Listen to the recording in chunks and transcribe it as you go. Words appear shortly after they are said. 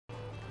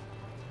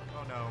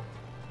Oh no.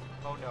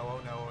 Oh no,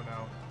 oh no, oh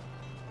no.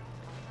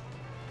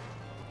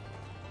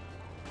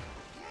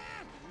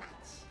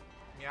 Nuts.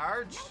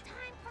 Miarch! No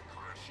time for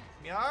caution.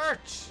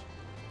 Miarch!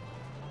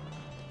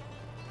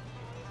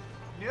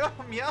 No,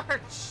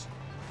 Miarch!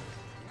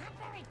 Not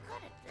very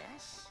good at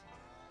this.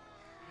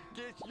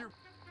 Guess you're...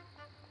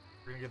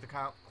 We're gonna get the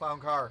clown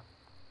car.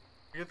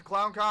 We're gonna get the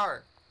clown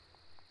car.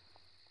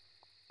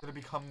 It's gonna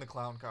become the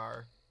clown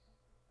car.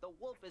 The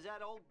wolf is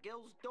at old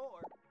Gil's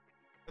door.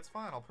 It's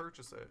fine, I'll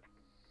purchase it.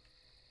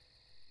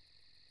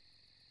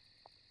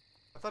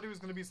 I thought he was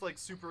gonna be like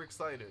super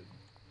excited.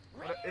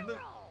 But in the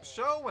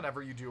show,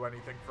 whenever you do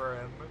anything for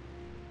him,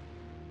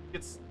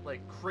 it's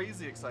like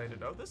crazy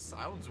excited. Oh, this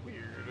sounds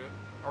weird.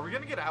 Are we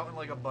gonna get out and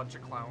like a bunch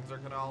of clowns are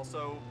gonna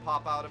also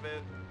pop out of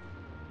it?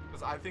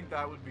 Because I think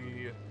that would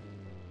be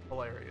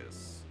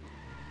hilarious.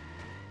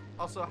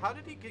 Also, how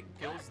did he get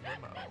Gil's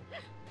limo? Well,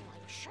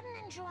 you shouldn't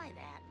enjoy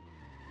that.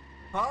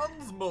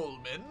 Hans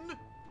Moleman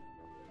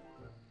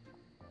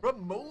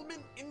from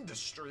Moleman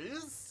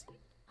Industries.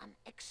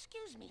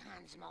 Excuse me,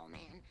 Hans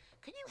Moleman.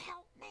 Can you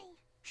help me?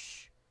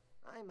 Shh.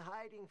 I'm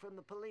hiding from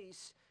the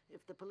police.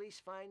 If the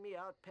police find me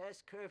out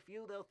past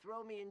curfew, they'll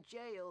throw me in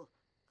jail.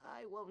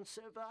 I won't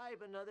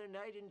survive another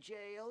night in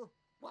jail.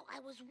 Well, I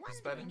was He's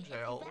been in wondering if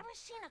jail. you've ever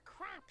seen a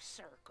crop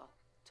circle.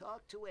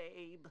 Talk to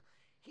Abe.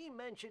 He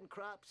mentioned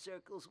crop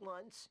circles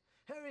once.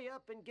 Hurry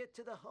up and get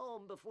to the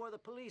home before the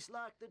police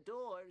lock the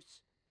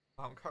doors.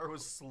 Car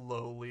was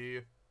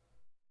slowly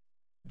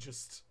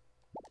just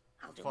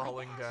I'll do my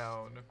falling best.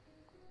 down.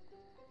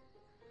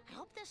 I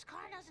hope this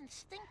car doesn't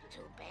stink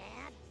too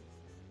bad.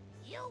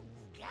 You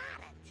got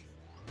it.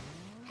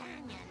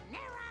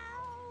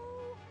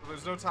 Canyonero.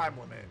 There's no time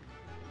limit.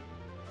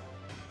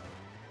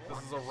 This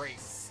is a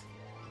race.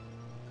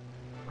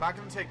 We're not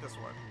gonna take this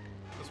one.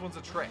 This one's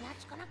a trick.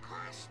 That's gonna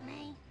cost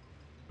me.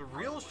 The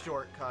real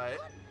shortcut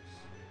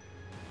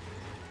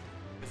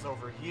is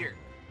over here.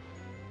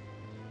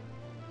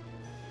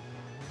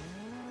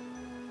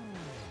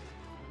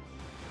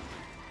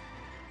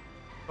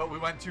 But we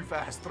went too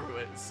fast through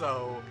it,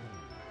 so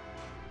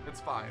it's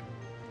fine.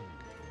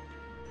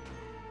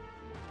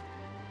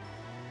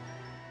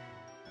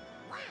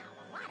 Wow,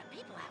 a lot of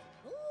people have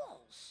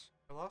pools.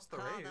 I lost the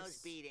All race. those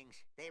beatings.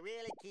 They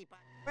really keep on.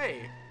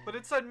 Wait, but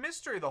it said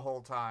mystery the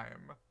whole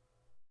time.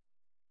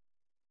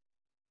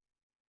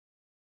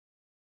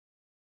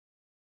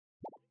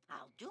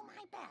 I'll do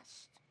my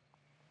best.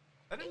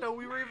 I didn't know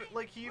we were even,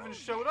 like, he even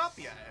showed up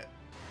yet.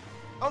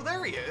 Oh,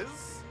 there he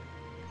is.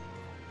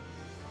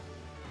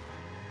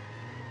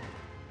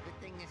 Good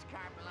thing this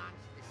car belongs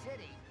to the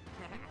city.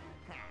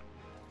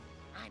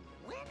 I'm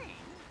winning.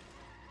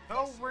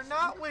 No, we're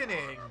not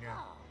winning.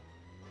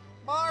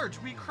 Marge,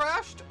 we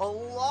crashed a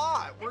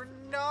lot. We're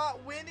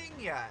not winning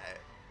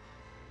yet.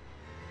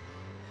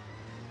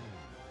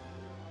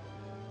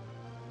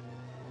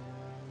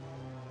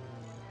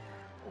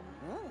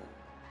 Ooh.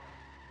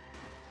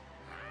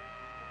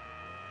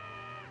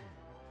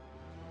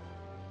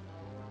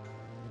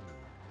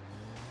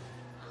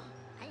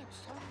 I am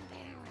so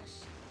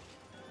embarrassed.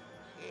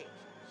 Jeez,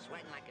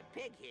 sweating like a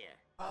pig here.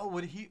 Oh,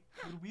 would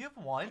we have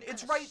won?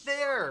 It's right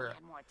there. I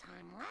had more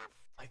time left.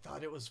 I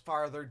thought it was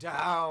farther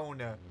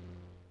down.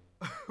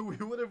 We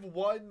would have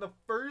won the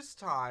first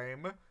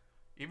time,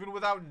 even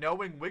without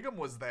knowing Wiggum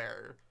was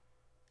there.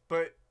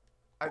 But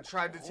I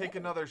tried to take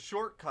another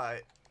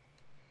shortcut,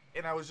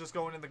 and I was just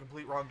going in the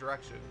complete wrong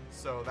direction.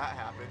 So that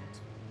happened.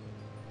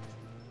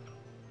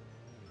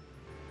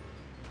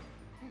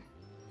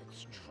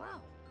 It's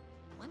true.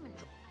 Women.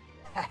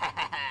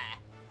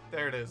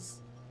 There it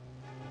is.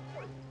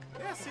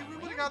 Yeah, see, we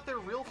would have got there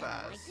real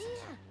fast.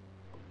 Idea.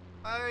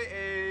 Hi,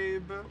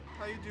 Abe.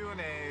 How you doing,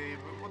 Abe?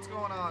 What's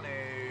going on,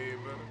 Abe?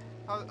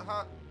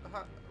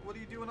 What are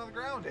you doing on the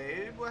ground,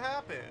 Abe? What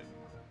happened?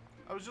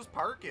 I was just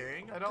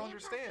parking. I don't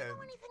understand. Do you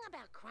know anything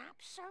about crop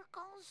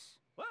circles?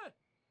 What?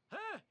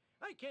 Huh?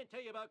 I can't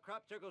tell you about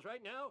crop circles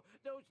right now.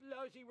 Those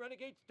lousy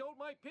renegades stole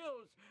my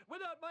pills.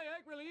 Without my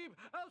ag relief,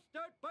 I'll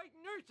start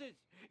fighting nurses.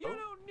 You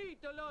don't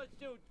need the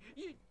lawsuit.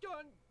 You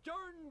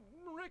darn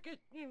ricket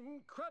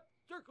and crop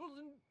circles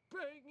and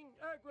begging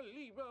ag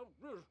relief.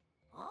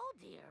 Oh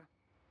dear.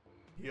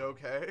 You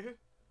okay?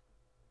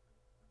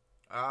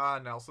 Ah,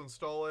 Nelson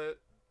stole it.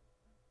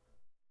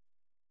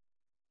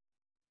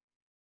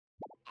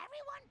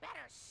 Everyone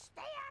better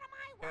stay out of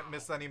my way. Can't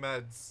miss any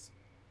meds.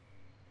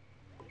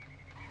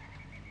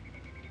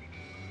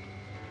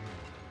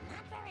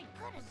 Not very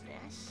good at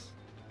this.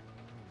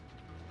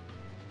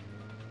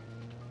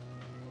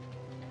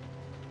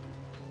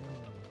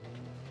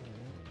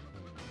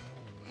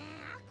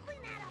 I'll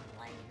clean that up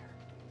later.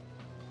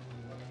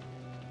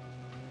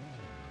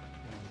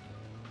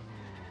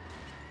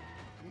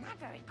 I'm not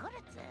very good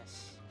at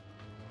this.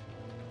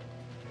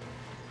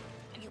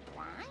 Are you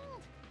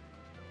blind?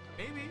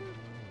 Maybe.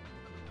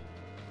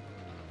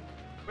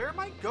 Where am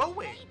I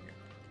going?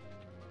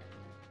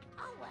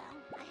 Oh well,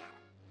 I had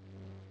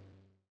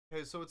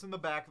Okay, so it's in the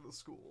back of the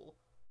school.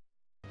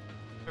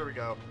 There we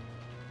go.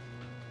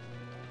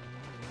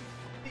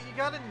 You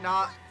gotta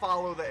not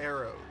follow the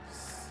arrows.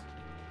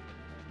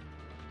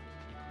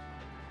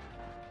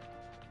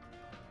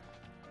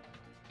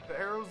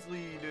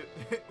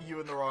 you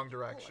in the wrong More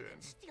direction.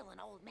 than steal an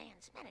old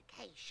man's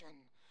medication.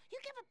 You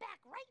give it back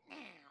right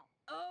now.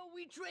 Oh,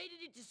 we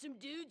traded it to some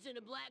dudes in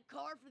a black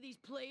car for these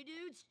play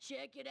dudes?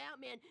 Check it out,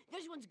 man.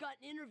 This one's got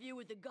an interview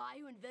with the guy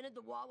who invented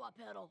the wah-wah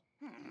pedal.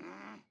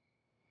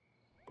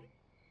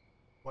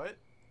 What?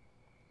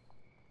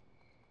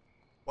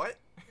 What?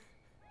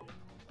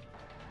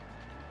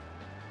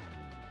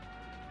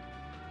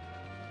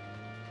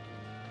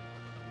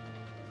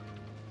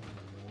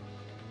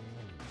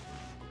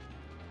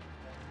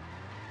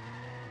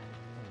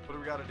 What do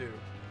we gotta do?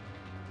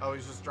 Oh,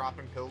 he's just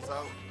dropping pills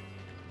out?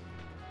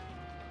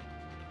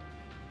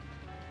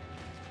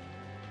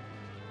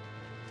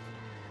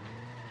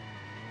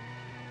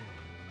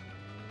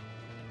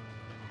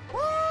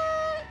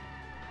 What?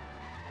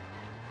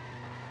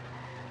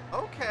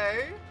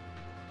 Okay.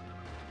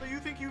 So you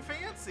think you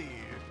fancy?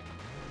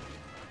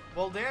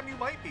 Well, damn, you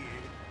might be.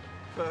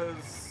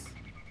 Because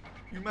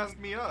you messed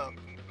me up.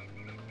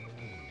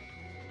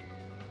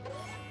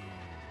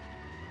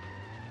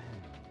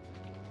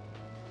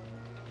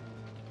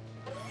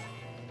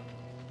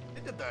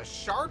 It did the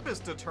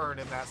sharpest of turn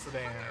in that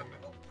sedan.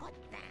 Put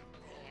that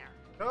there.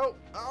 No.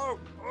 Oh.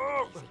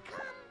 Oh. Easy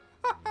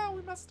come.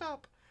 We messed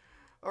up.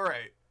 All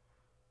right.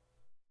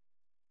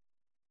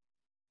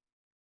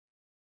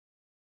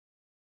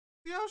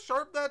 See how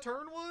sharp that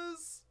turn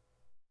was?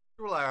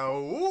 You were like,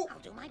 oh. I'll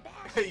do my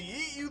best. Hey,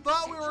 you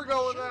thought we were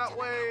going that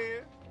way.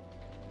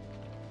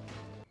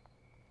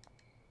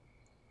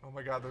 Oh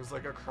my god, there's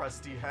like a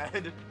crusty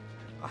head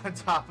on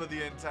top of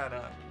the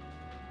antenna.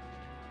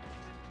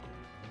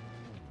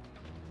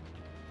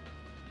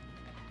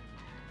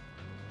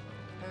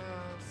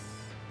 Pass.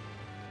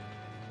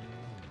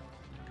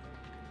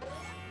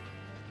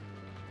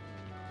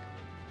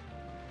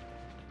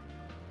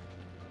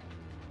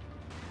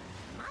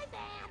 My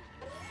bad.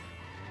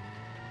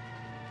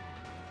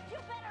 You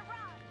better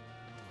run.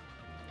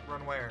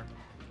 Run where?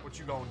 What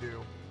you gonna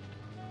do?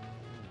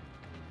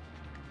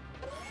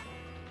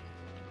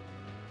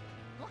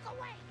 Look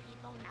away,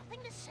 people.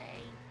 Nothing to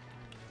say.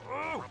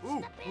 Oh, What's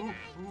ooh, the big ooh,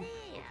 idea?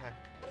 okay.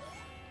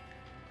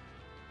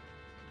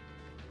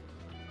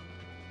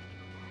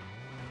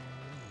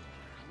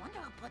 I wonder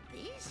who put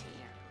these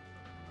here.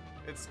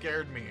 It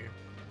scared me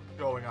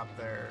going up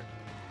there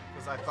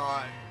because I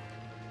thought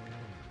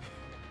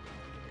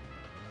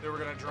they were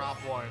gonna drop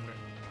one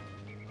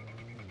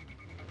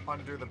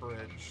under the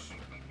bridge.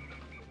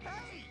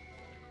 Hey,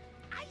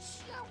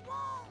 ice your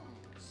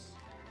wounds.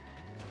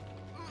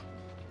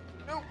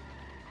 No!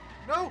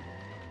 No!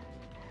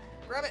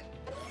 Grab it!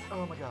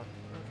 Oh my god.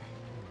 Okay.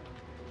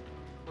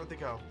 Where'd they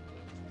go?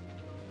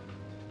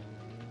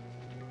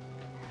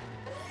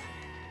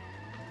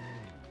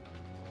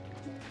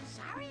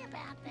 Sorry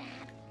about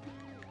that.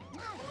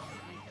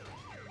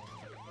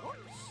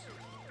 Oops.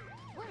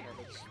 Where do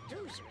these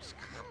doozers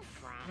come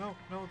from? No,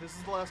 no, this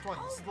is the last one.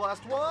 This is the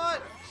last one!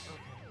 Okay.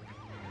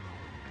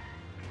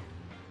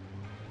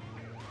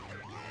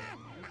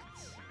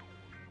 Nuts.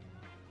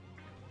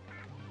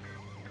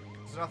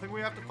 There's nothing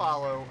we have to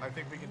follow. I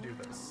think we can do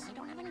this. I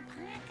don't have any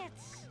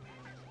pockets.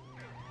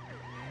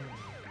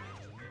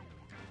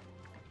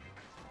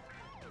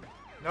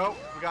 Nope,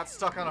 we got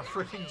stuck on a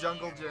freaking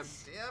jungle gym.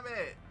 Damn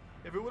it!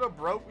 If it would have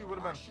broke, we would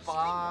have been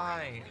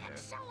fine.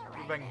 We'd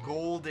have been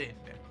golden.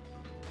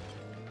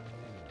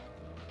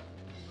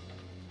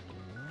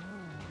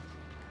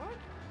 What?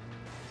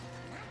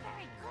 Not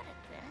very good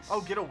at this.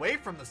 Oh, get away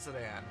from the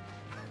sedan.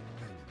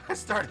 I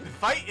started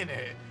fighting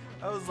it.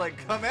 I was like,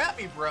 come at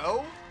me,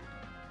 bro.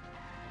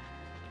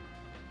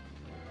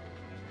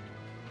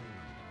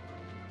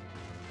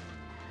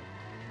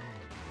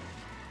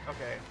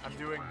 Okay, I'm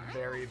doing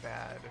very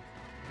bad.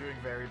 I'm doing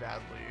very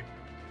badly.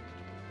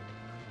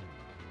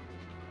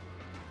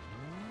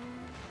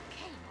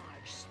 Okay,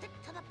 Marge, stick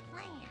to the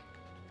plan.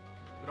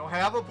 We don't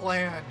have a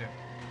plan.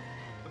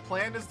 The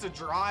plan is to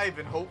drive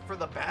and hope for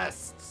the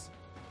best.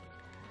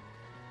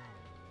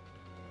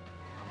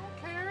 I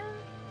don't care.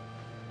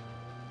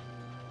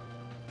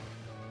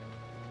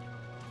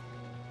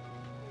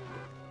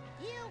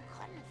 You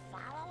couldn't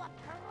follow a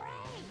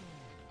parade.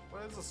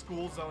 What has a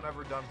school zone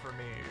ever done for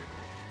me?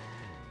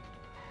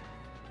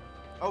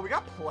 Oh, we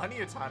got plenty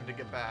of time to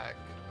get back.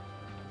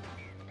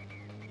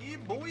 Yeah,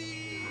 boy.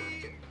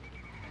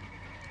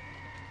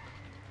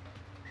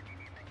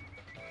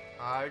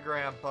 Hi,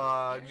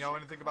 Grandpa. You know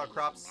anything about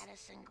crops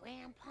Medicine,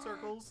 Grandpa.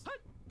 circles? Hot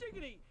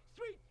diggity!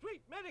 Sweet,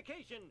 sweet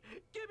medication!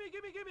 Gimme,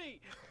 gimme,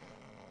 gimme!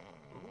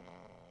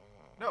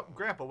 No,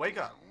 Grandpa, wake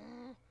up.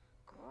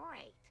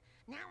 Great.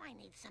 Now I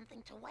need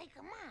something to wake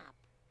him up.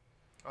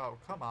 Oh,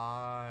 come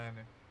on.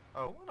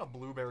 Oh, I want a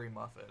blueberry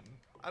muffin.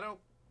 I don't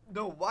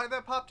know why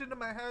that popped into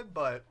my head,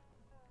 but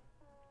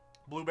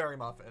blueberry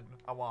muffin.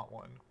 I want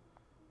one.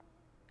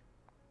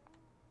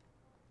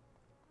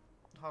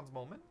 Hans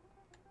moment?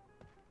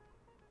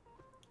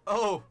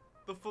 Oh,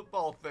 the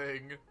football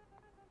thing.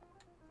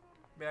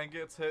 Man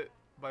gets hit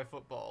by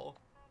football.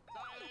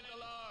 Silent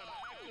alarm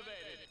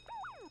activated.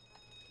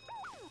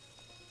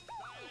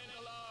 Silent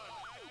alarm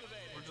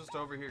activated. We're just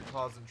over here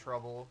causing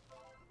trouble.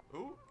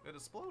 Ooh, it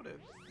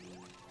exploded.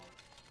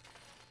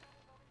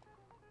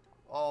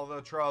 All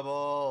the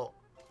trouble.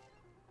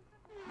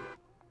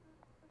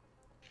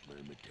 My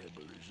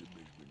metabolism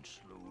has been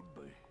slowed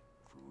by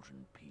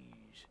frozen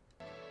peas.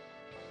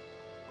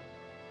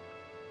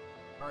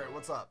 Alright,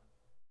 what's up?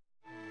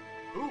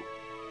 Ooh,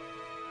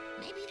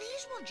 Maybe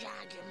these will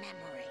jog your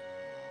memory.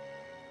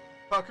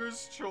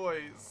 Tucker's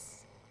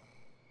Choice.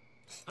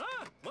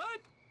 Huh? What?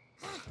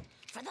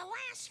 For the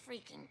last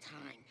freaking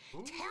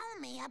time, tell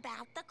me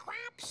about the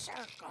crop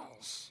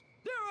circles.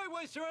 There I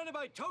was surrounded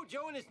by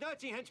Tojo and his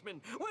Nazi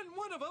henchmen, when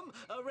one of them,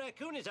 a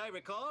raccoon as I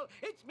recall,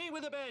 hits me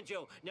with a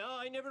banjo. Now,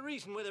 I never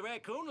reasoned with a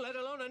raccoon, let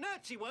alone a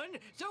Nazi one,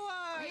 so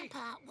I...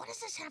 Grandpa, what does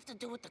this have to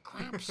do with the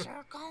crop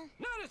circle?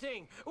 Not a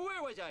thing.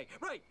 Where was I?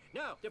 Right.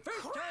 Now, the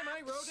first time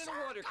I rode in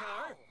a water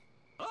car...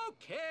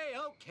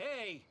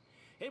 Okay.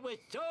 It was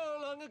so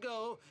long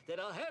ago that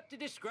I'll have to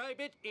describe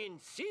it in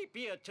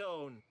sepia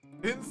tone.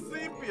 In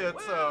sepia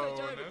Well, as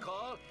tone. I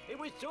recall, it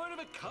was sort of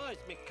a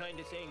cosmic kind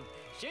of thing,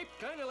 shaped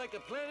kind of like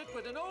a planet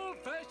with an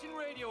old-fashioned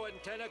radio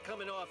antenna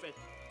coming off it.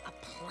 A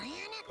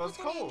planet Buzz with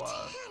an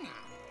Cola.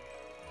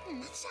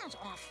 antenna? That sounds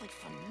awfully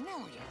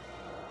familiar.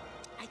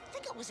 I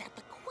think it was at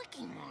the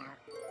Quickie Mart.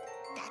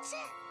 That's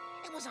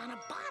it. It was on a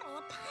bottle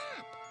of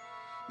pop.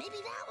 Maybe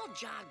that will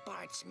jog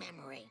Bart's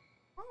memory.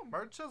 Oh,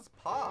 March's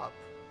Pop.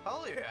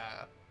 Hell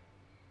yeah.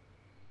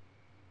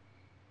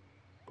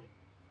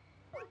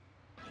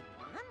 I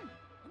won.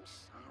 I'm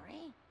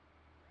sorry.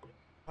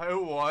 I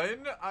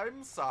won?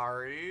 I'm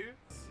sorry.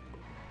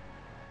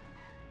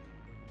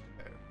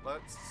 Okay,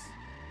 let's...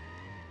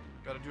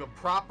 Gotta do a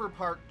proper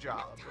park No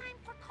job. time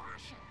for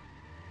caution.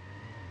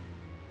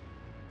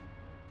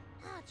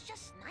 Oh, it's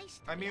just nice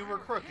to I be mean, out we're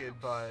of the crooked, house.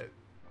 but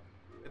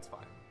it's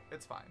fine.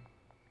 It's fine.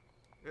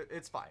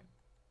 It's fine.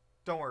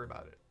 Don't worry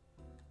about it.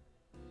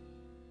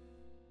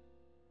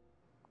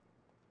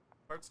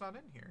 Bart's not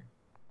in here.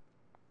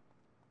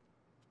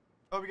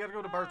 Oh, we gotta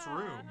go to Bart's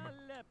room. A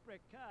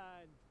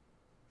leprechaun.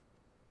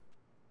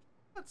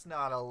 That's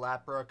not a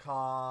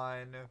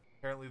leprechaun.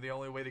 Apparently the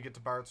only way to get to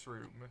Bart's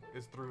room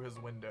is through his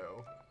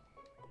window.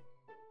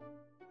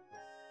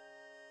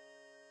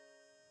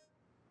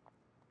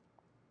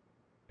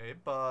 Hey,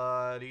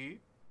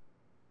 buddy.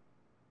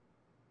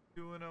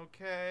 Doing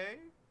okay?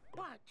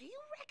 Bart, do you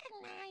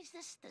recognize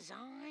this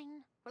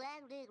design?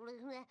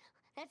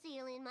 That's the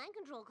alien mind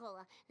control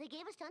cola. They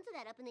gave us tons of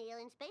that up in the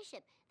alien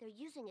spaceship. They're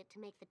using it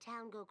to make the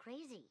town go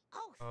crazy.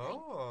 Oh,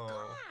 thank Oh.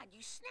 God,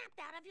 you snapped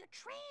out of your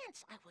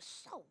trance. I was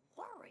so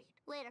worried.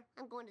 Later,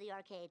 I'm going to the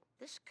arcade.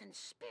 This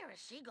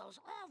conspiracy goes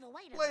all the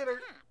way to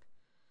Later. the top.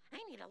 I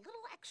need a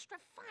little extra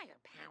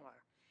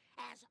firepower.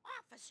 As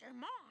Officer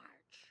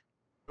Marge.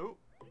 Ooh.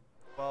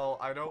 Well,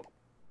 I don't...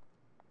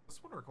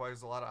 This one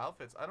requires a lot of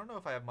outfits. I don't know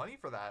if I have money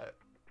for that.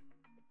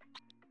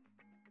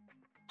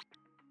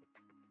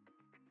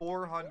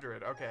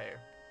 400. Okay.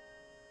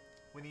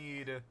 We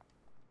need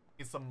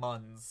some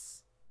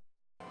muns.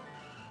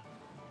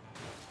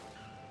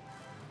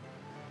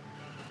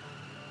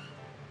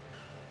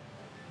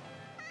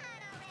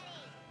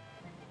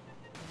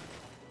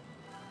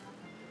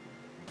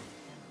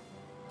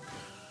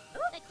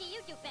 Let's see you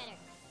do better.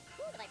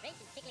 Ooh, the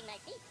vibration's tickling my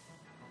feet.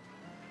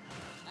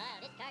 Wow,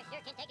 this car sure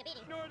can take a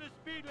beating. Ignore the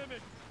speed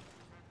limit.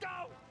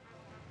 Go!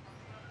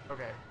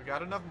 Okay, we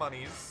got enough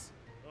monies.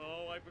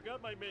 Oh, I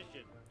forgot my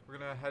mission. We're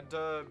gonna head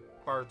to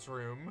Bart's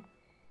room,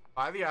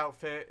 buy the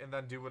outfit, and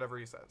then do whatever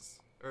he says.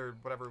 Or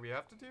whatever we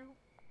have to do.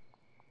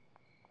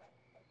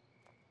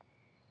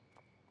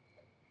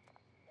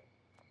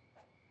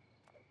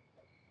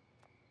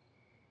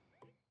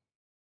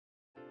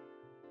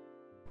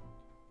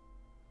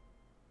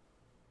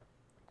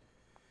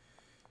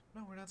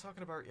 No, we're not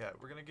talking about yet.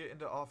 We're gonna get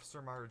into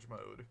Officer Marge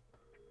mode.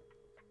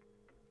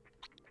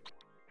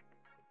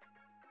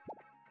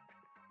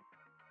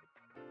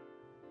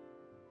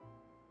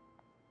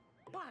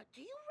 Bart,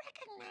 do you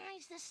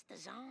recognize this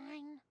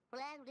design?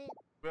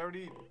 We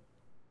already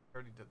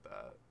did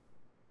that.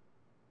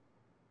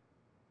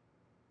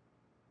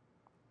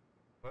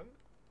 What?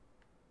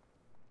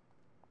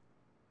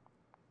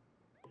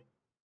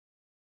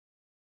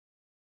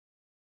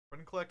 We're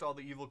gonna collect all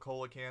the evil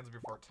cola cans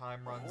before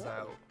time runs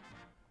out.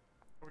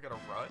 Oh, we gotta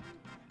run?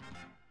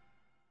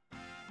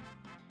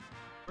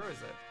 Where is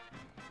it?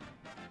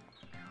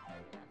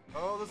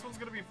 Oh, this one's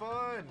gonna be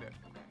fun!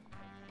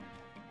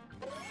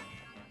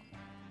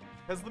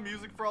 Has the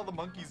music for all the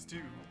monkeys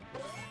too.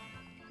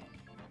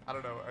 I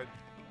don't know,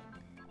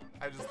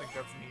 I just think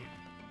that's neat.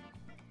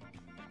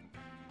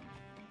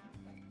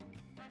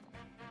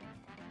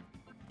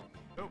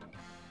 Nope.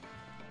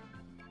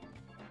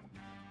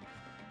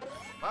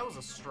 That was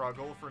a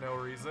struggle for no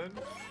reason.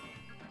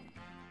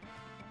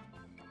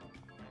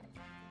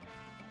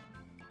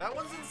 That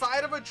one's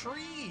inside of a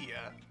tree!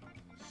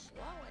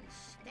 Slow and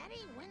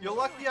steady win You're the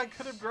lucky I race.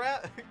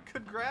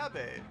 could grab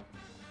it.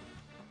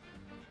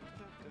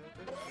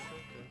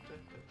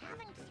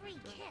 Having 3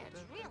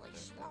 kids really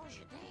slows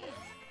you down.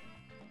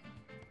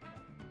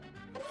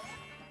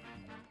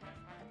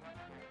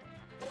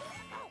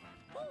 Oh,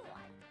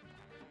 boy!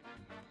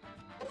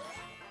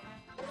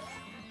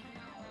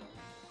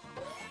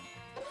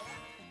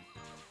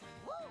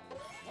 Woo!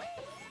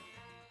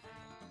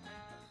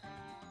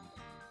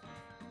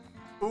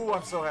 Ooh,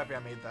 I'm so happy I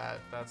made that.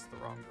 That's the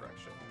wrong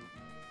direction.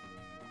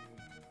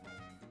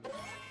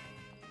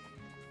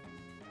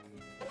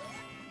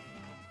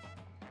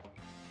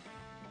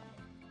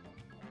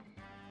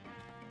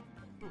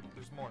 Ooh,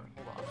 there's more.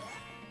 Hold on.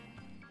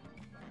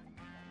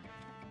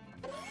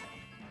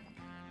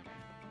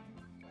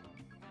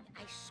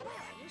 I swear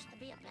I used to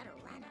be a better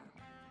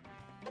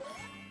runner.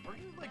 Are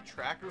you like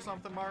track or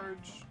something,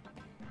 Marge?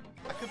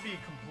 I could be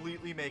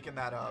completely making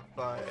that up,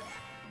 but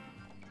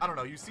I don't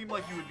know. You seem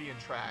like you would be in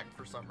track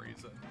for some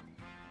reason.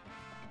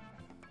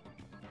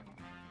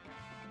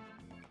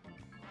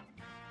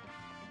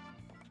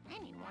 I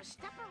need more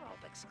step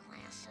aerobics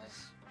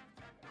classes.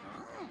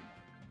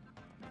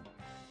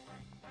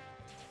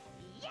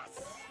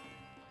 Yes!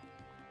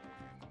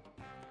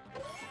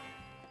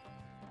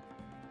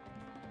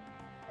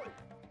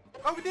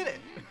 Oh, we did it!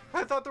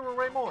 I thought there were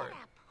way more.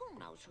 That who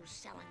knows who's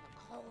selling the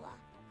cola?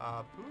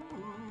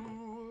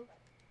 Pooh.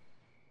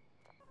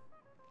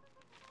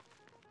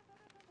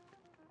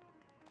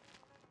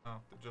 Oh,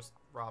 they're just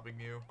robbing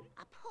you.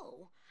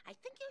 Apu, I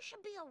think you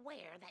should be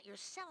aware that you're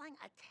selling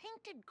a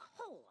tainted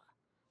cola.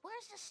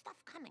 Where's this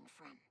stuff coming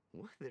from?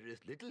 Well, there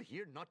is little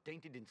here not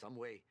tainted in some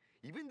way.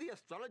 Even the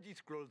astrology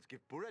scrolls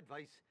give poor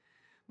advice.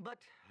 But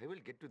I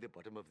will get to the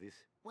bottom of this.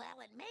 Well,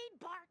 it made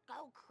Bart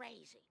go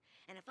crazy.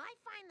 And if I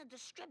find the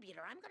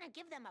distributor, I'm gonna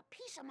give them a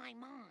piece of my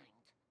mind.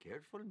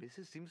 Careful,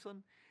 Mrs.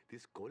 Simpson.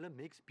 This cola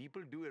makes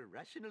people do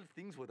irrational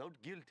things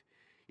without guilt.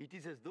 It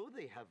is as though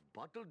they have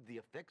bottled the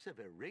effects of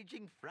a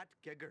raging frat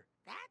kegger.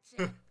 That's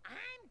it.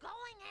 I'm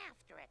going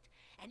after it.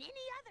 And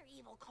any other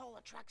evil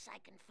cola trucks I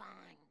can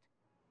find.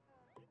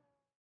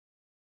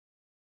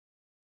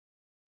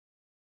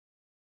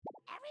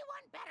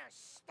 Everyone better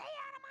stay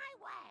out of my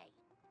way.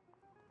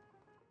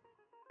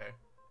 Okay.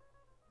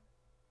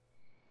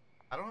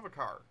 I don't have a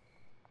car.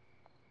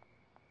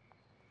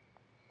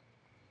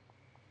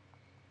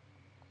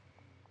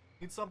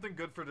 Need something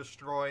good for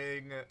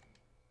destroying.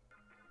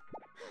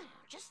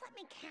 Just let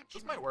me catch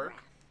This my might work.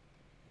 breath.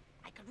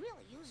 I could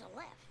really use a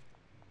lift.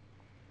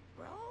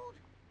 Road,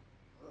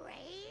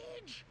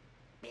 rage,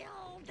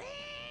 building.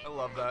 I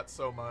love that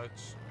so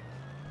much.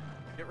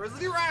 Get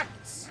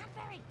resurrects! Not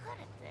very good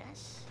at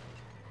this.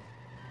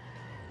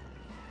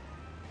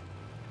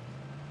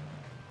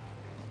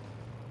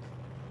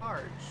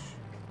 Marge,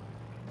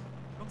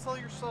 don't sell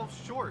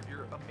yourself short.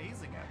 You're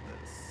amazing at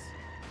this.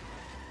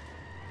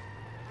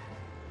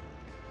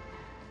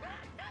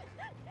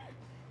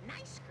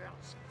 Nice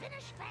girls,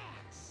 finish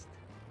fast.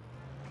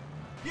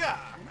 Yeah!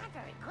 I'm not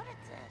very good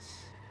at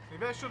this.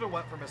 Maybe I should have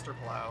went for Mr.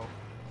 Plow.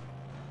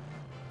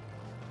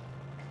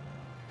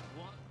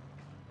 What?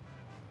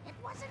 It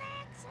was an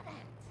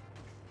accident.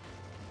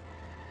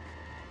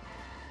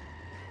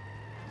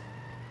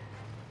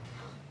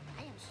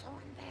 I am so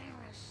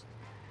embarrassed.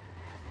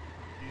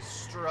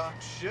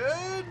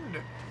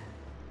 Destruction!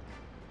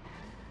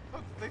 Oh,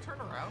 did they turn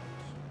around?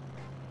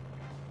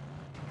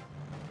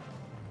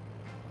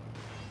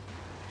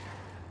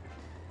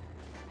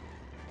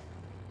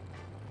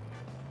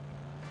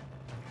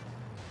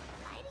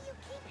 Why do you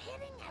keep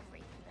hitting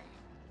everything?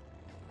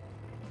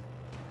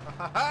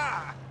 Ha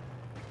ha!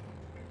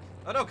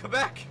 Oh no, come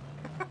back!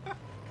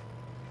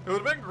 It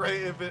would have been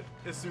great if it,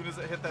 as soon as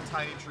it hit that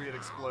tiny tree, it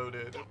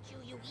exploded. Get you,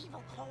 you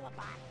evil cola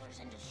bottlers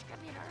and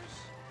distributors.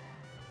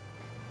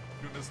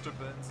 To Mr.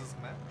 Benz's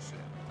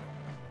mansion.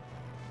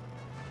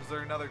 Is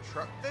there another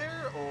truck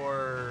there,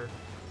 or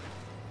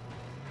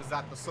is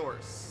that the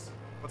source?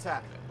 What's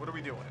happening? What are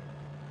we doing?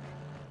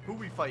 Who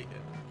we fighting?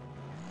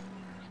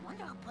 I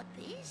wonder who put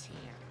these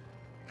here.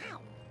 Ow,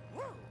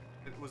 rude.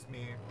 It was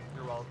me.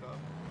 You're welcome.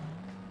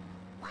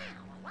 Wow,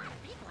 a lot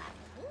of people have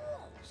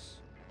pools.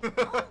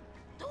 Oh,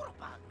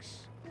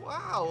 doodlebugs.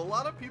 Wow, a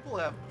lot of people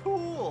have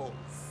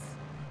pools.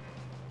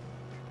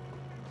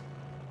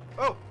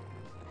 Oh,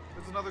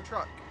 there's another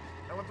truck.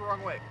 I went the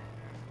wrong way.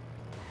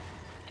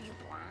 Are you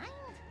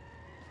blind?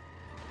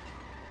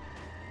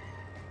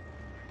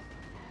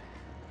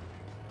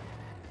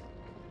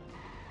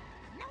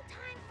 No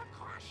time for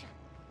caution.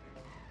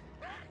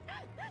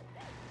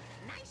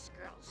 Nice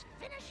girls,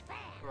 finish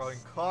fast. Throwing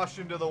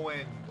caution to the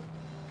wind.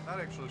 Not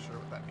actually sure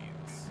what that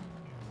means.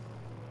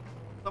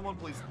 Someone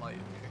please enlighten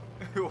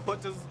me.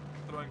 What does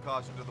throwing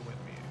caution to the wind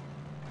mean?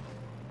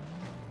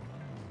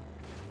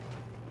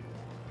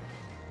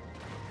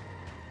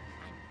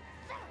 I'm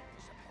very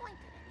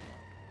disappointed in you.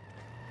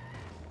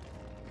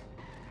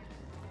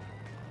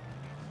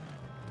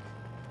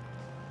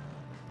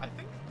 I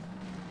think.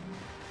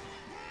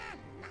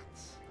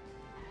 Nuts.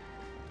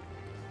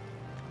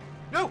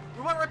 No!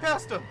 We went right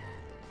past him!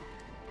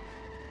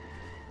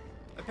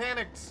 I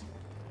panicked.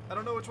 I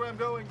don't know which way I'm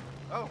going.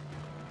 Oh.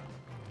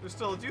 There's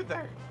still a dude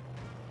there.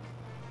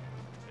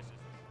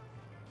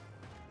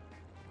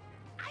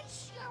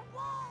 Ice your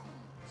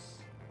wounds.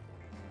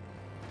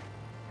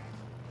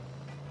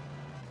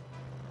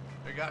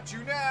 I got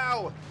you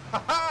now!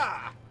 Ha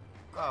ha!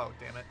 Oh,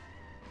 damn it.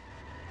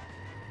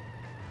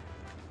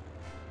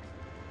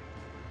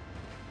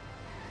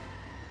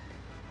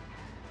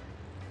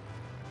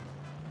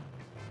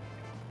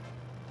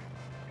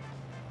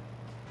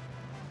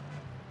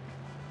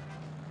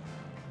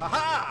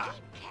 Aha!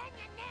 Keep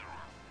canyon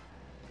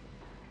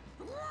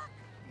narrow. Look,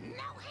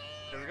 no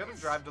hands. Yeah, we gotta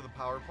drive to the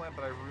power plant,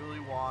 but I really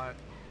want...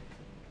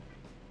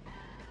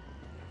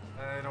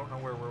 I don't know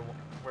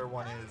where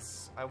one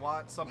is. I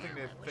want something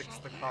to fix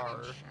the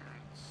car.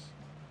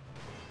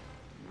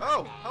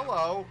 Oh,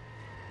 hello.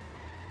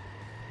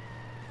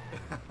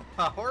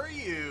 How are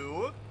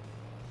you?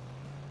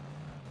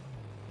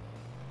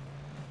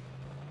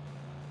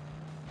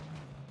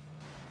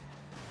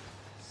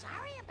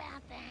 Sorry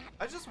about that.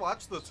 I just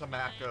watched the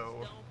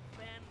Tamako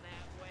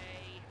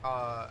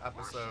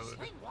episode.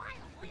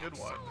 A good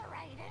one.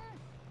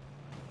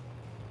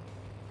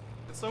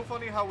 It's so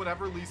funny how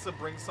whenever Lisa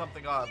brings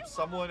something up,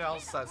 someone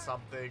else says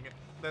something,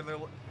 then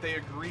they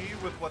agree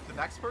with what the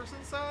next person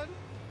said.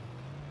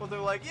 But they're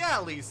like, yeah,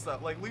 Lisa.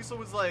 Like Lisa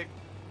was like,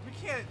 we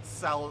can't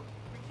sell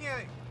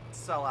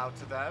out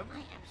to them. I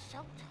am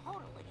so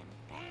totally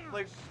embarrassed.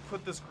 Like,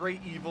 put this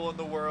great evil in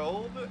the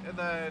world, and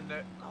then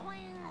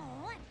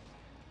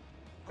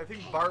I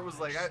think Bart was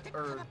like,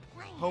 or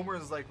Homer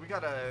was like, we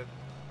gotta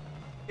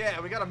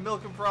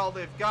milk them for all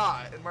they've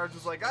got, and Marge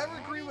was like, I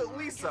agree with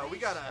Lisa. We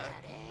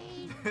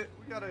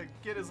gotta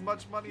get as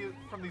much money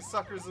from these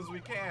suckers as we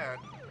can.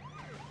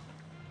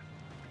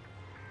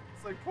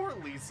 It's like, poor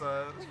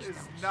Lisa is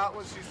not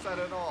what she said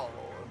at all.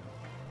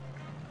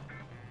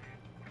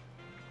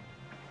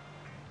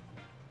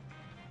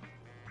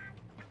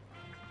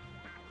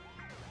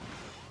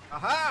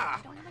 Aha!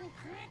 I don't have any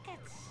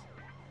pockets.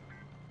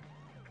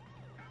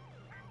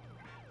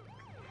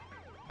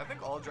 I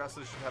think all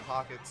dresses should have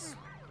pockets.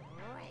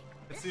 Great.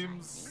 It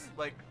seems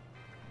like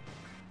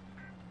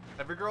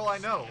every girl I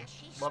know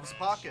loves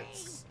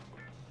pockets.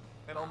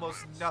 And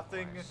almost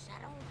nothing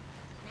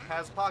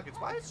has pockets.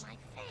 Why is... My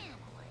family.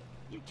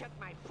 You took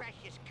my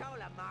precious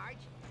cola,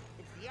 Marge.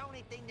 It's the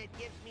only thing that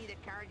gives me the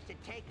courage to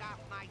take off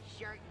my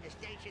shirt in the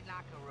station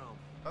locker room.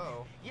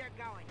 Oh. You're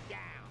going down.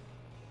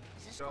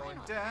 Is this Going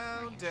to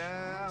down, affect my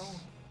down.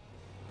 insurance?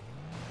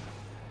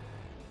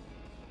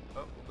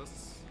 Oh,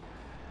 this...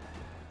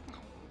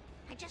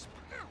 I just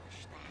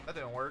polished that. That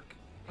didn't work.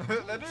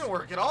 That didn't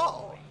work at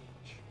all.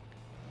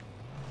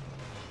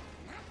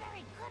 Not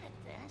very good at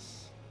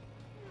this.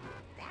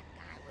 That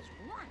guy was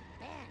one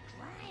bad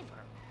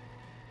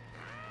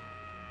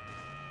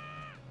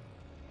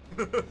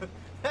driver.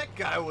 That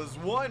guy was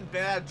one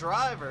bad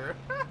driver.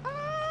 The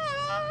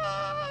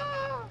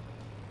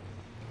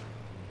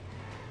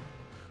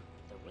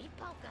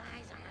repo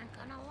guys aren't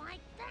gonna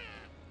like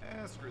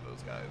that. Screw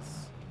those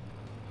guys.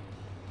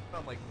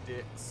 Sound like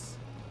dicks.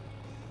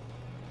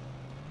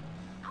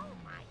 Oh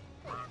my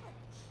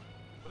heavens.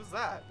 What is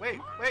that? Wait,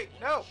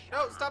 no,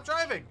 stop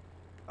driving.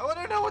 I want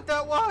to know what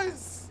that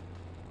was.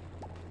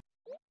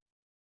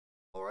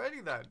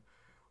 Alrighty then.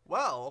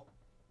 Well,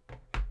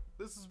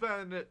 this has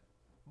been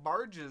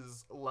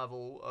Marge's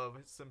level of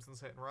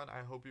Simpsons Hit and Run.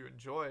 I hope you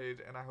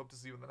enjoyed, and I hope to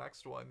see you in the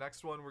next one.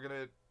 Next one, we're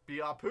gonna be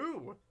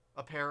Apu,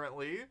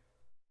 apparently.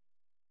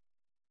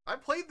 I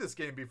played this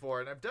game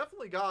before, and I've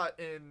definitely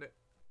gotten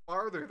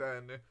farther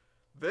than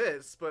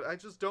this, but I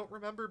just don't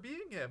remember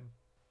being him.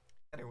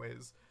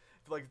 Anyways,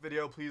 if you like the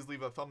video, please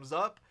leave a thumbs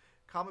up.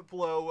 Comment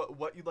below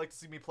what you'd like to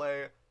see me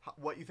play,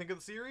 what you think of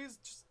the series.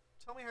 Just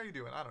tell me how you're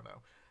doing. I don't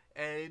know.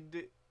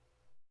 And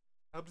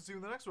I hope to see you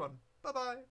in the next one. Bye-bye.